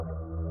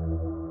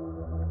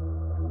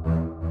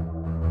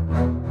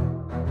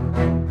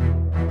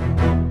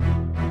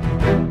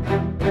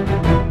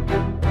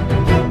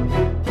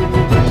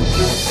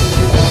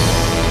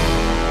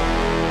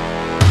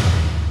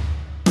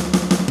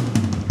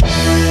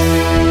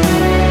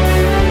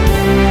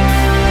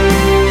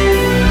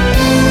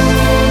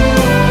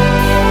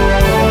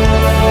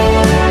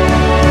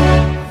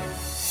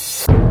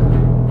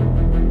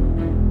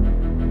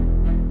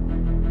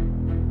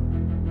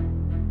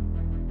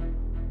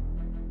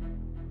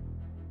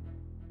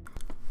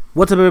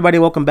What's up, everybody?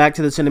 Welcome back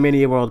to the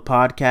Cinemania World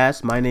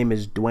Podcast. My name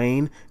is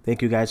Dwayne.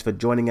 Thank you guys for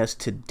joining us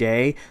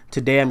today.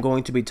 Today, I'm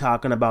going to be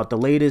talking about the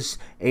latest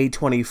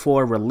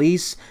A24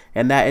 release,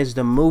 and that is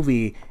the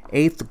movie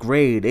Eighth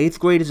Grade. Eighth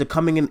Grade is a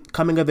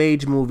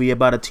coming-of-age movie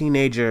about a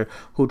teenager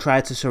who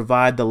tries to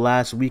survive the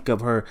last week of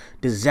her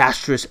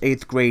disastrous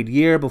 8th grade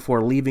year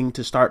before leaving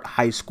to start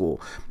high school.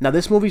 Now,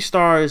 this movie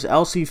stars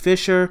Elsie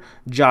Fisher,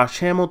 Josh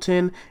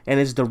Hamilton, and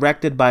is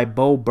directed by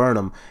Bo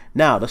Burnham.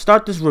 Now, to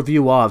start this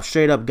review off,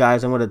 straight up,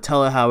 guys, I'm going to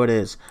tell it how it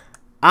is.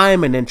 I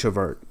am an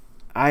introvert.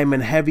 I am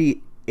a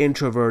heavy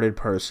introverted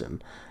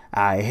person.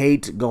 I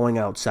hate going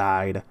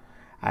outside.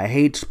 I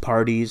hate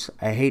parties.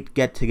 I hate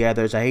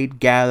get-togethers. I hate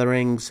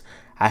gatherings.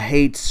 I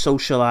hate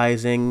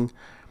socializing.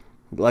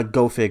 Like,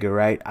 go figure,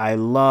 right? I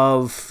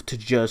love to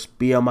just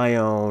be on my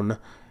own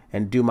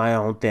and do my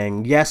own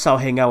thing. Yes, I'll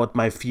hang out with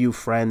my few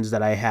friends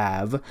that I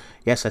have.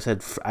 Yes,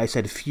 I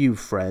said few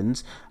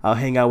friends. I'll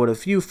hang out with a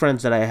few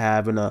friends that I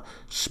have in a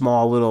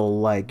small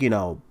little,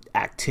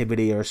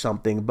 activity or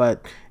something,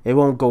 but it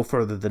won't go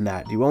further than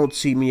that. You won't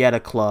see me at a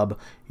club.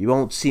 You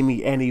won't see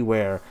me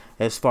anywhere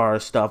as far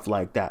as stuff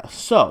like that.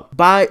 So,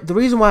 the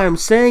reason why I'm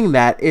saying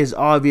that is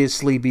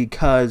obviously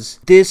because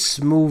this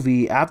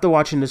movie, after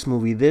watching this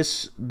movie,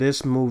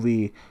 this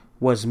movie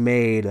was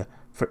made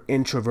for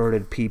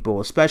introverted people,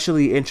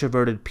 especially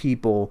introverted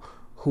people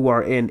who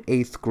are in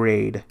 8th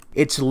grade.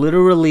 It's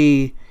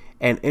literally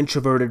an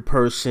introverted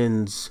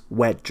person's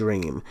wet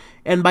dream.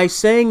 And by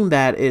saying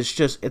that,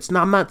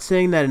 I'm not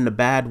saying that in a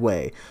bad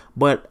way,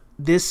 but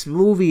this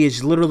movie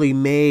is literally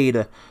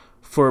made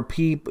for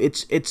people.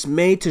 It's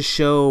made to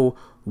show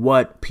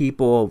what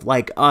people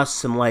like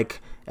us and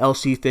like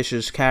Elsie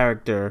Fisher's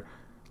character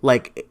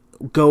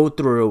go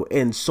through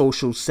in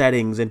social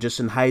settings and just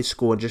in high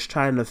school and just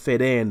trying to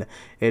fit in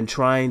and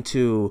trying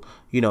to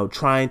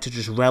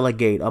just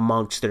relegate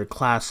amongst their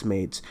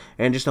classmates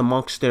and just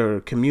amongst their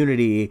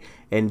community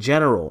in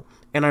general.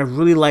 And I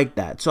really like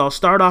that. So I'll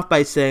start off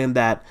by saying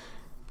that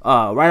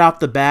right off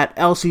the bat,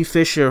 Elsie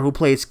Fisher, who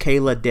plays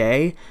Kayla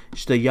Day,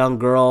 she's the young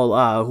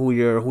girl who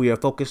you're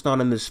focused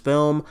on in this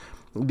film,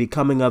 the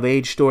coming of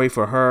age story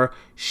for her.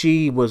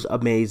 She was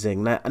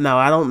amazing. Now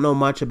I don't know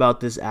much about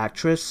this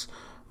actress,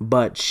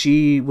 but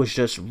she was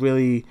just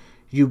really,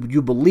 you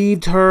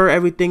believed her,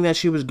 everything that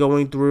she was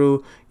going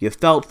through. You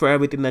felt for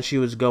everything that she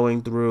was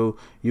going through.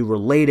 You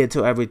related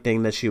to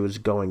everything that she was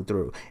going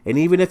through. And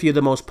even if you're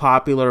the most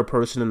popular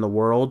person in the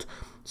world,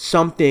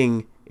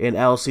 something in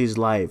Elsie's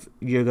life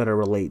you're gonna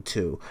relate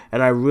to.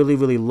 And I really,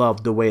 really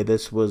loved the way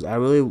this was. I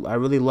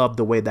really loved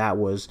the way that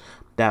was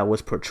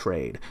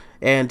portrayed.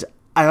 And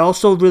I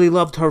also really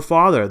loved her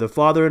father. The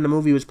father in the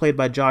movie was played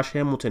by Josh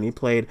Hamilton. He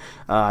played,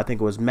 I think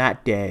it was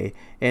Matt Day.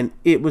 And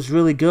it was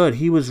really good.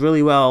 He was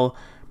really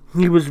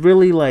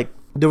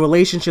the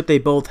relationship they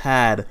both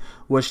had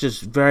was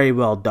just very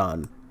well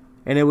done.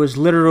 And it was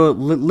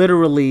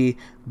literally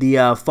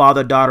the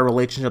father-daughter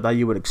relationship that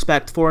you would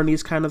expect for in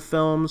these kind of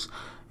films.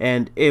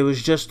 And it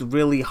was just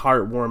really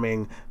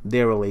heartwarming,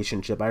 their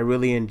relationship. I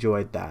really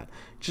enjoyed that.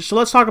 So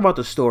let's talk about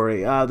the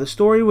story. The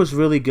story was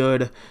really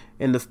good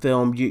in the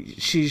film.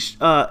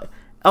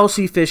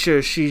 Elsie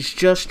Fisher. She's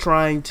just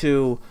trying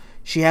to.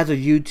 She has a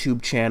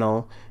YouTube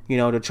channel,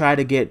 to try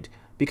to get.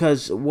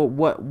 Because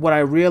what I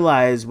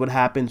realize what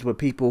happens with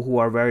people who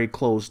are very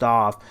closed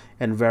off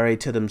and very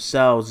to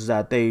themselves is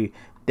that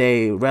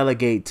they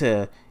relegate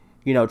to,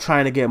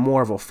 trying to get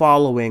more of a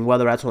following,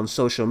 whether that's on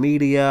social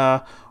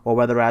media or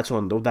whether that's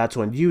on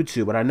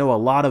YouTube. But I know a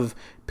lot of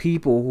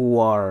people who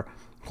are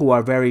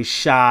very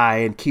shy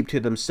and keep to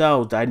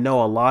themselves. I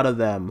know a lot of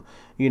them,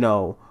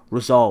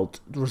 resolve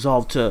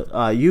to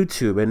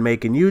YouTube and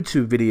making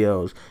YouTube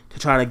videos to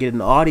try to get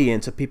an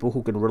audience of people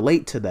who can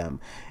relate to them.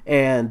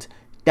 And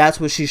that's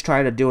what she's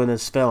trying to do in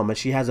this film. And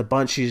she has a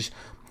bunch.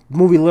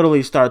 Movie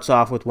literally starts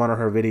off with one of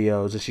her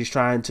videos, and she's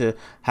trying to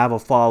have a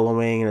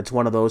following, and it's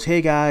one of those,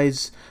 hey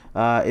guys,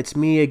 it's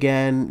me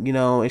again,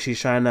 and she's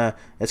trying to,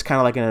 it's kind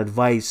of like an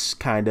advice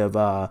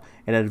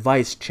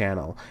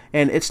channel,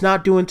 and it's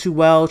not doing too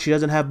well. She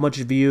doesn't have much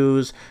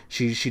views,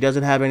 she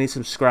doesn't have any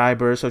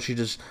subscribers, so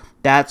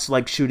that's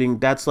like shooting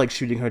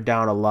her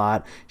down a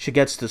lot. She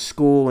gets to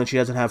school and she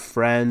doesn't have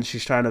friends.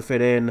 She's trying to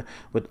fit in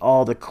with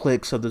all the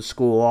cliques of the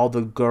school, all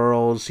the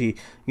girls. She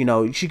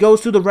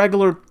goes through the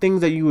regular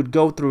things that you would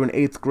go through in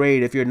 8th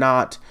grade if you're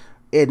not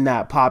in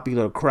that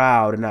popular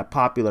crowd and that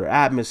popular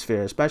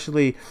atmosphere,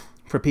 especially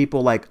for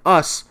people like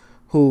us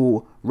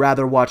who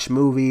rather watch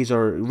movies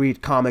or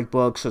read comic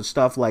books and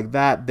stuff like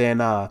that than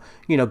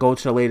go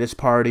to the latest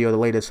party or the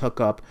latest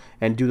hookup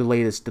and do the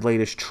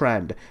latest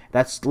trend.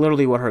 That's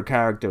literally what her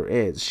character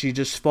is. She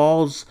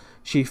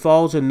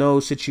falls in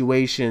those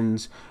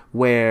situations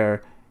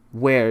where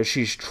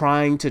she's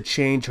trying to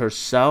change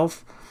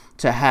herself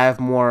to have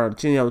more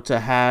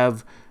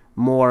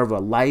of a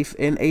life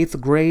in 8th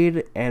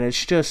grade, and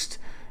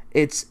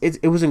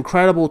it was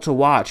incredible to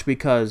watch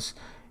because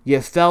you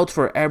felt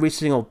for every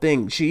single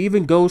thing. She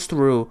even goes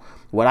through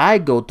what I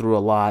go through a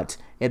lot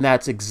and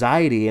that's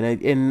anxiety.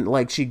 And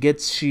like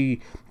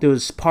she there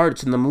was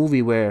parts in the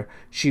movie where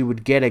she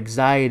would get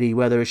anxiety,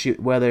 whether it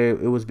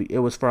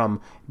was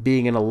from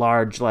being in a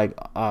large like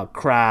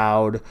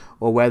crowd,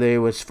 or whether it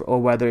was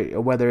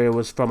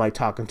from like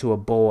talking to a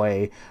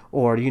boy,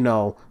 or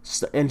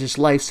in just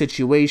life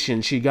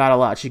situations. She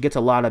gets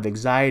a lot of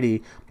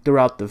anxiety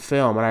throughout the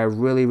film, and I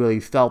really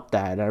felt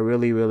that, and I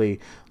really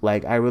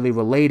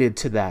related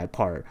to that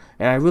part,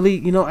 and I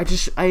really,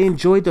 I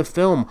enjoyed the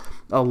film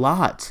a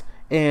lot.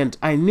 And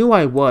I knew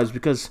I was,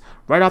 because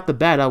right off the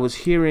bat I was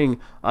hearing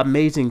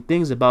amazing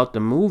things about the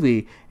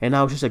movie, and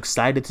I was just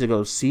excited to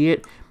go see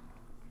it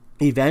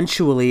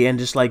eventually. And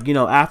just like,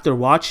 after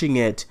watching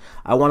it,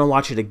 I want to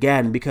watch it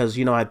again, because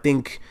I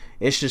think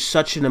it's just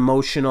such an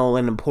emotional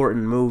and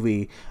important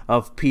movie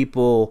of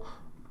people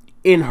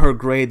in her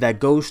grade that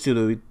goes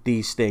through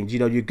these things.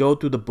 You go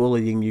through the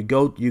bullying, you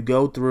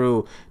go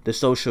through the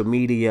social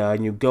media,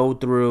 and you go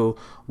through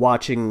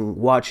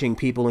watching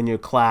people in your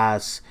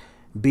class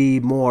be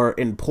more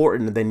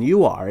important than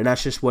you are, and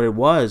that's just what it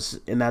was,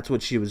 and that's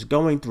what she was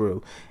going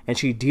through. And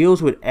she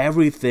deals with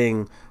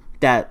everything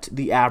that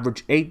the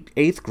average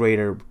eighth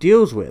grader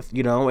deals with,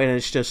 and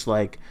it's just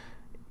like,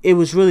 it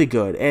was really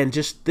good. And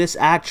just this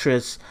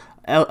actress,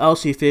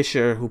 Elsie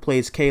Fisher, who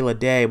plays Kayla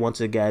Day, once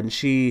again,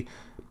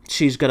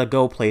 she's gonna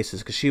go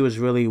places, because she was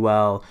really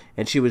well,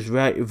 and she was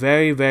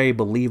very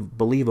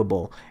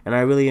believable, and I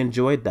really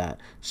enjoyed that.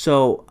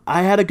 So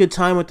I had a good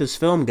time with this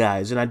film,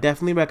 guys, and I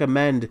definitely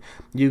recommend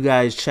you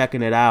guys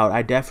checking it out.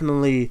 I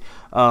definitely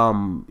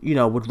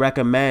would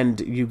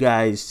recommend you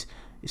guys,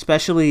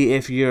 especially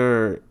if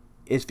you're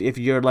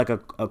like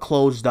a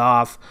closed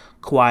off,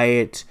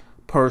 quiet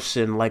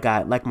person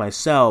like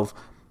myself.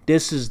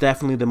 This is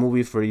definitely the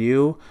movie for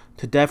you,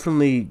 to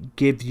definitely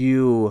give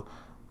you,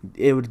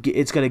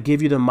 it's going to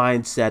give you the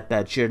mindset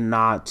that you're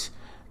not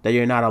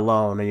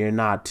alone, and you're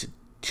not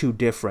too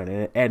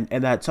different, and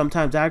that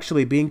sometimes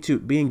actually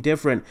being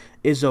different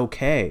is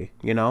okay.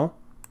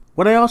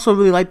 What I also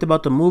really liked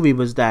about the movie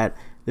was that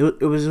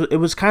it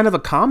was kind of a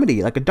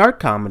comedy, like a dark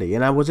comedy,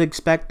 and I was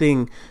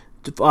expecting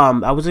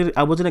I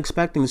wasn't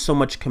expecting so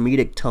much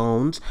comedic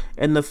tones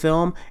in the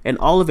film, and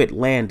all of it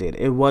landed.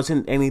 It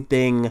wasn't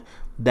anything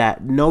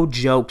that, no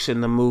jokes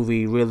in the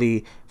movie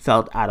really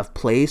felt out of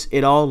place.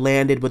 It all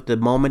landed with the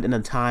moment and the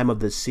time of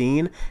the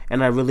scene,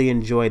 and I really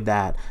enjoyed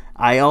that.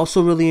 I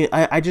also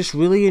I just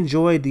really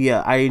enjoyed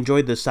I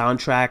enjoyed the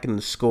soundtrack and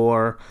the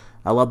score.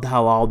 I loved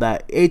how all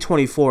that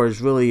A24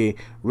 is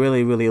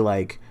really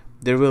like,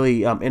 they're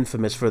really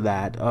infamous for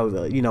that,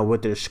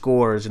 with their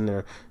scores and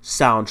their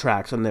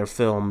soundtracks and their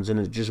films, and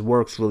it just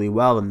works really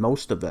well in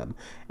most of them.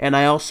 And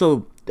I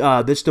also,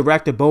 this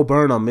director, Bo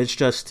Burnham, it's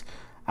just,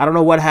 I don't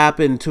know what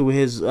happened to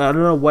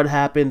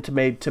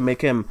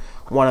make him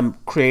want to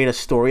create a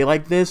story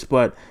like this,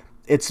 but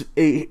it's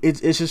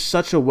just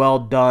such a well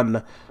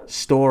done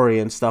story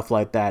and stuff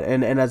like that.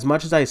 And as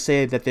much as I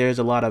say that there's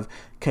a lot of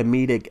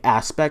comedic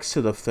aspects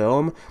to the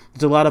film,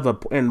 there's a lot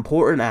of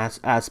important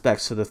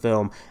aspects to the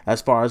film,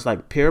 as far as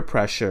like peer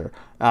pressure,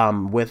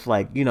 with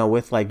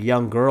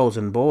young girls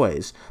and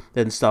boys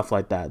and stuff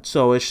like that.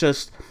 So it's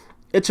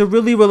a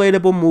really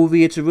relatable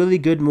movie. It's a really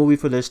good movie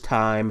for this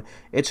time.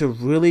 It's a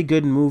really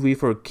good movie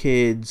for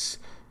kids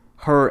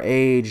her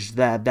age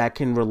that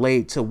can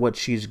relate to what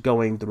she's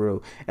going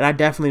through, and I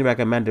definitely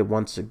recommend it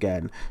once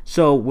again.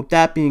 So with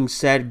that being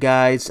said,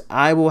 guys,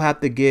 I will have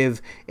to give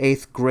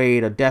 8th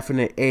grade a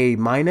definite A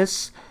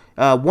minus.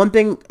 One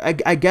thing,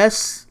 I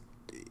guess,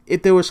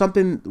 if there was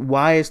something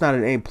why it's not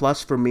an A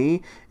plus for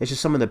me, it's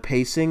just some of the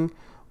pacing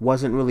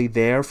wasn't really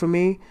there for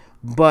me.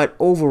 But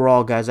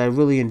overall, guys, I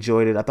really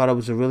enjoyed it. I thought it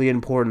was a really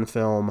important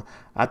film.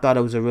 I thought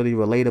it was a really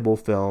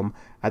relatable film.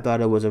 I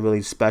thought it was a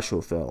really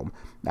special film.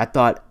 I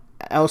thought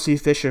Elsie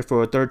Fisher,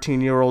 for a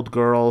 13-year-old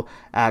girl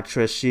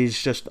actress,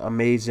 she's just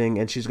amazing,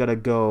 and she's gonna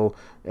go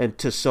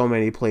into so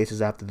many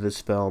places after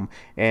this film.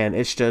 And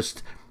it's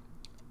just,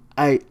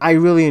 I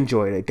really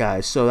enjoyed it,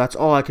 guys. So that's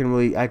all I can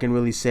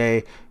really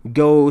say.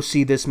 Go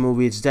see this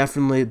movie. It's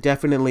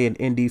definitely an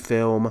indie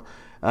film.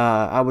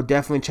 I would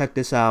definitely check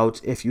this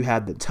out if you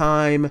have the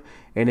time,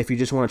 and if you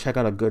just want to check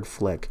out a good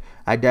flick.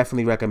 I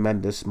definitely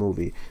recommend this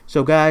movie.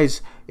 So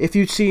guys, if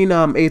you've seen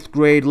 8th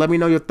grade, let me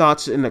know your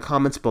thoughts in the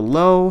comments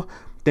below.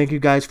 Thank you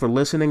guys for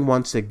listening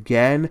once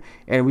again,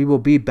 and we will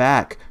be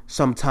back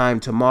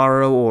sometime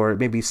tomorrow or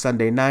maybe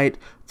Sunday night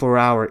for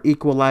our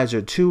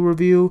Equalizer 2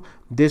 review.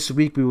 This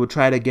week we will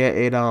try to get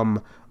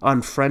an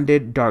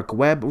Unfriended Dark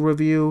Web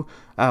review.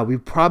 We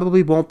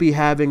probably won't be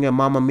having a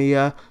Mamma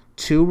Mia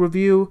 2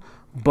 review,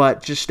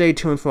 but just stay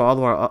tuned for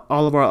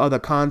all of our other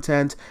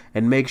content,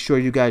 and make sure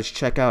you guys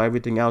check out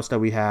everything else that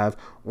we have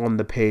on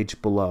the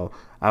page below.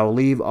 I will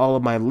leave all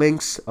of my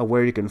links of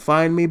where you can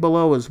find me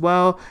below as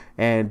well.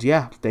 And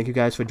yeah, thank you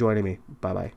guys for joining me. Bye bye.